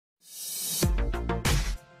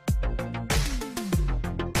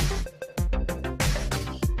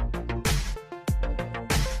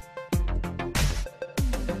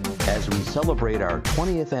as we celebrate our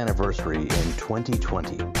 20th anniversary in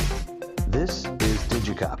 2020. This is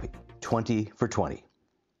DigiCopy 20 for 20.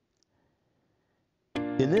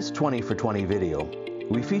 In this 20 for 20 video,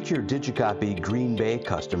 we feature DigiCopy Green Bay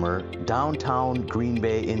customer Downtown Green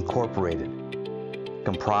Bay Incorporated,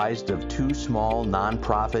 comprised of two small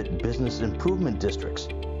nonprofit business improvement districts,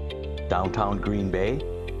 Downtown Green Bay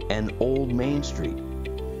and Old Main Street.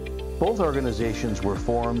 Both organizations were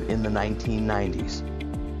formed in the 1990s,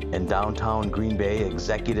 and Downtown Green Bay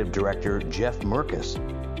Executive Director Jeff Merkus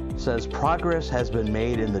says progress has been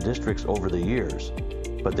made in the districts over the years,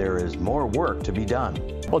 but there is more work to be done.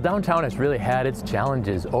 Well, downtown has really had its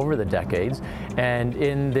challenges over the decades, and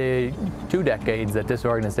in the 2 decades that this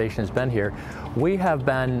organization has been here, we have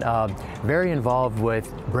been very involved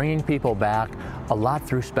with bringing people back, a lot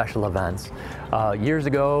through special events. Years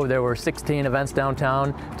ago, there were 16 events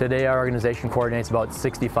downtown. Today, our organization coordinates about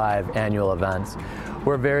 65 annual events.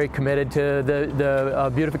 We're very committed to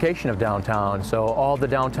the beautification of downtown, so all the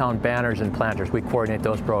downtown banners and planters, we coordinate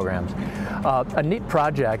those programs. A neat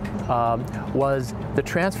project was the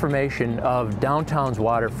transformation of downtown's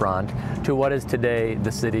waterfront to what is today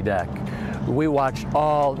the city deck. We watched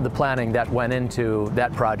all the planning that went into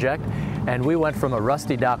that project, and we went from a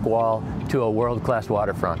rusty dock wall to a world-class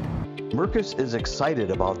waterfront. Merkus is excited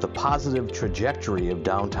about the positive trajectory of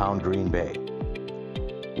downtown Green Bay.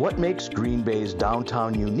 What makes Green Bay's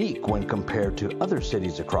downtown unique when compared to other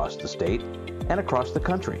cities across the state and across the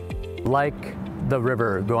country? Like the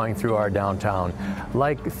river going through our downtown,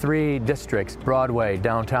 like 3 districts, Broadway,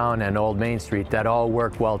 downtown, and Old Main Street, that all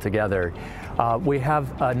work well together. We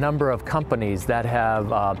have a number of companies that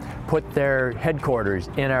have put their headquarters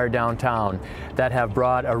in our downtown that have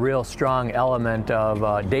brought a real strong element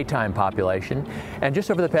of daytime population. And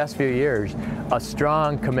just over the past few years, a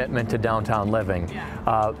strong commitment to downtown living.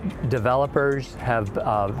 Developers have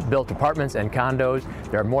built apartments and condos.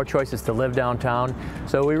 There are more choices to live downtown.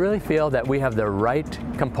 So we really feel that we have the right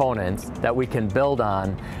components that we can build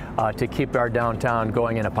on to keep our downtown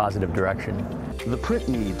going in a positive direction. The print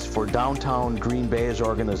needs for Downtown Green Bay's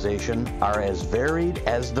organization are as varied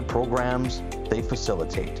as the programs they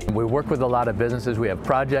facilitate. We work with a lot of businesses. We have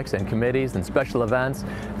projects and committees and special events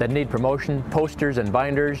that need promotion, posters and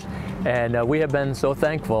binders, and we have been so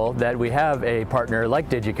thankful that we have a partner like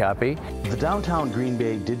DigiCopy. The Downtown Green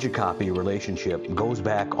Bay DigiCopy relationship goes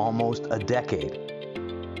back almost a decade,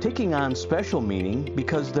 taking on special meaning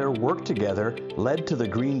because their work together led to the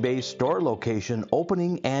Green Bay store location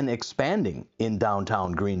opening and expanding in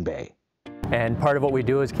downtown Green Bay. And part of what we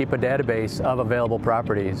do is keep a database of available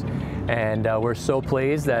properties. And we're so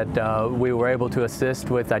pleased that we were able to assist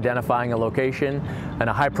with identifying a location in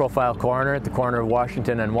a high-profile corner at the corner of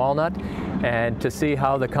Washington and Walnut, and to see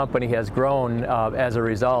how the company has grown as a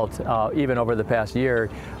result, even over the past year,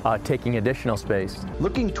 taking additional space.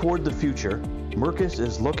 Looking toward the future, Merkus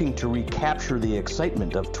is looking to recapture the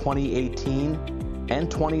excitement of 2018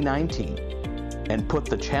 and 2019 and put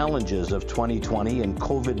the challenges of 2020 and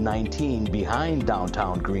COVID-19 behind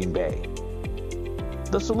downtown Green Bay.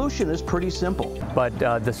 The solution is pretty simple. But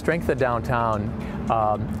the strength of downtown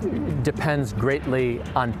depends greatly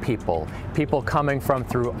on people. People coming from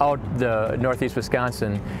throughout the Northeast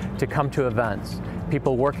Wisconsin to come to events.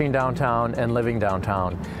 People working downtown and living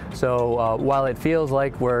downtown. So while it feels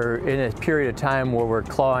like we're in a period of time where we're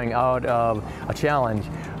clawing out of a challenge,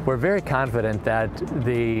 we're very confident that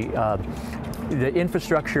the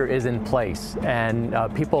infrastructure is in place, and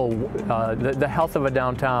the health of a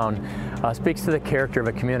downtown speaks to the character of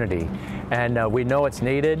a community. And we know it's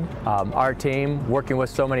needed. Our team, working with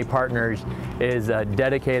so many partners, is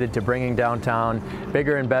dedicated to bringing downtown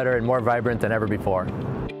bigger and better and more vibrant than ever before.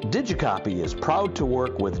 DigiCopy is proud to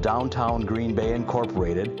work with Downtown Green Bay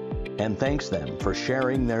Incorporated and thanks them for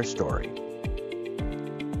sharing their story.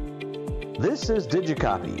 This is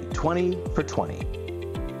DigiCopy 20 for 20.